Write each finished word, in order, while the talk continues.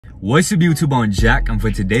What's up YouTube, on Jack, and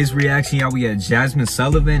for today's reaction, y'all, we got Jazmine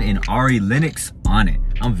Sullivan and Lennox on it.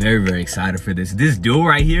 I'm very excited for this. This duo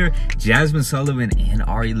right here, Jazmine Sullivan and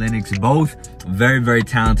Lennox, both very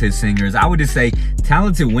talented singers. I would just say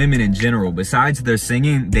talented women in general. Besides their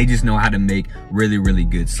singing, they just know how to make really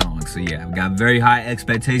good songs. So yeah, we got very high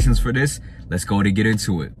expectations for this. Let's go to get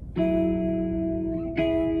into it.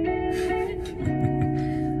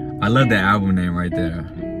 I love the album name right there,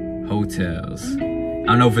 Hotels. I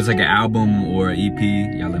don't know if it's like an album or an EP.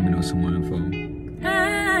 Y'all let me know some more info.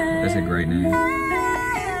 That's a great name.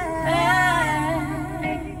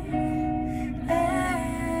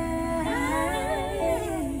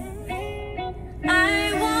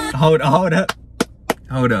 Hold up.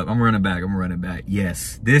 I'm running back.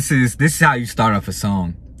 Yes, this is how you start off a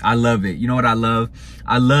song. I love it. You know what I love?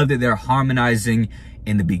 I love that they're harmonizing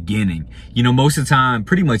in the beginning. You know, most of the time,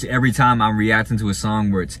 pretty much every time I'm reacting to a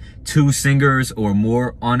song where it's two singers or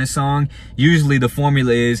more on a song, usually the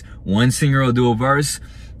formula is one singer will do a verse,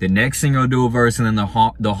 the next singer will do a verse, and then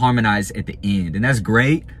they'll harmonize at the end. And that's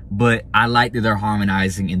great, but I like that they're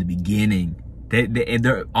harmonizing in the beginning.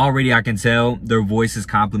 They're already, I can tell, their voices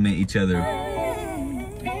complement each other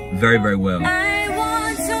very well.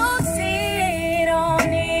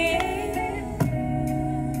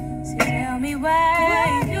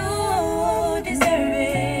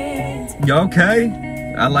 You okay?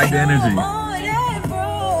 I like the energy.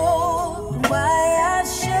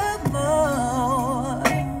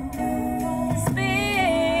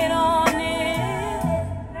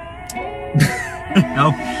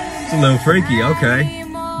 Oh, it's a little freaky, okay.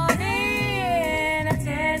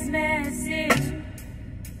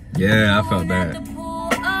 Yeah, I felt that.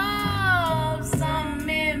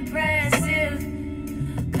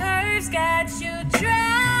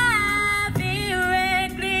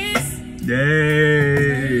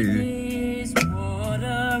 Yay!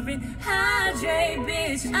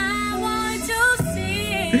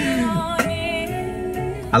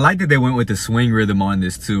 I like that they went with the swing rhythm on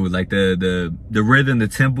this too. Like the rhythm, the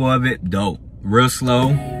tempo of it, dope. Real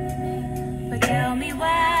slow.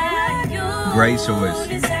 Great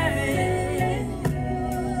choice.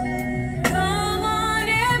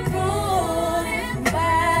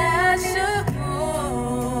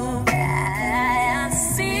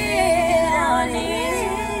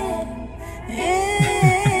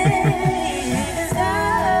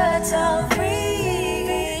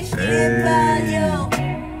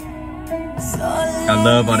 I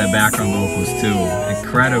love all the background vocals too.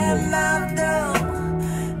 Incredible.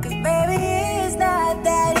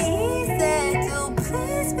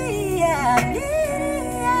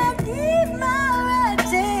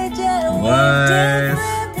 What?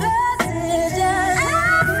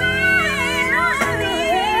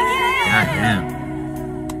 Goddamn.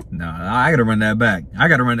 No, I gotta run that back. I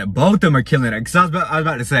gotta run that. Both of them are killing it. Cause I was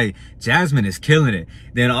about to say, Jazmine is killing it.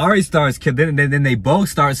 Then Ari starts killing. Then they both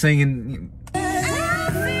start singing.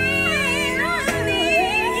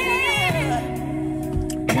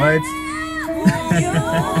 What?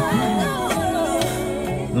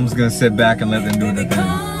 I'm just gonna sit back and let them do their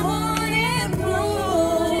thing.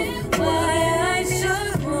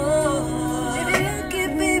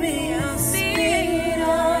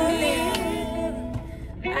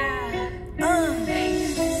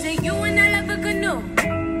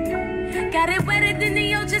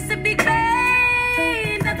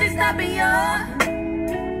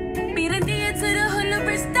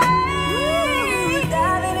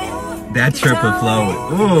 That triple flow.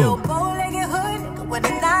 Ooh.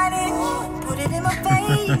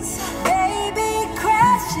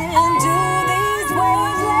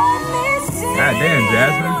 God damn,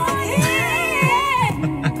 Jazmine.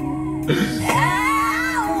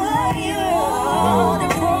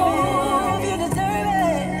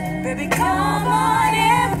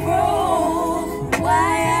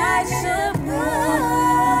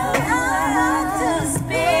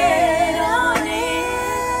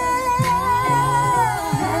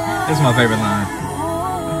 This is my favorite line.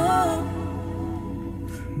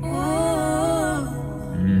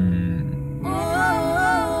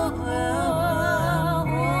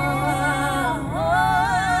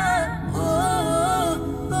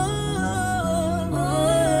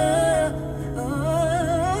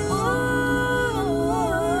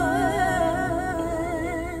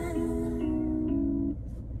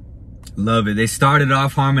 Love it. They started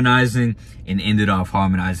off harmonizing and ended off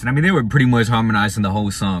harmonizing. I mean, they were pretty much harmonizing the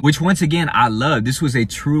whole song, which once again, I love. This was a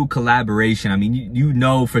true collaboration. I mean, you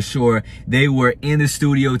know for sure they were in the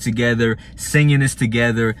studio together, singing this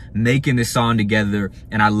together, making this song together,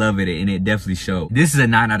 and I love it, and it definitely showed. This is a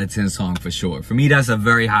 9 out of 10 song for sure. For me, that's a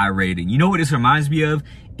very high rating. You know what this reminds me of?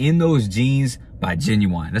 In Those Jeans by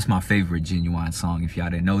Genuine. That's my favorite Genuine song, if y'all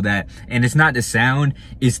didn't know that. And it's not the sound,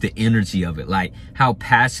 it's the energy of it. Like how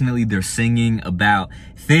passionately they're singing about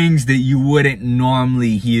things that you wouldn't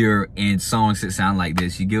normally hear in songs that sound like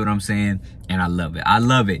this. You get what I'm saying? And I love it. I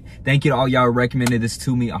love it. Thank you to all y'all who recommended this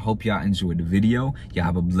to me. I hope y'all enjoyed the video. Y'all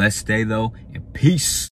have a blessed day though, and peace.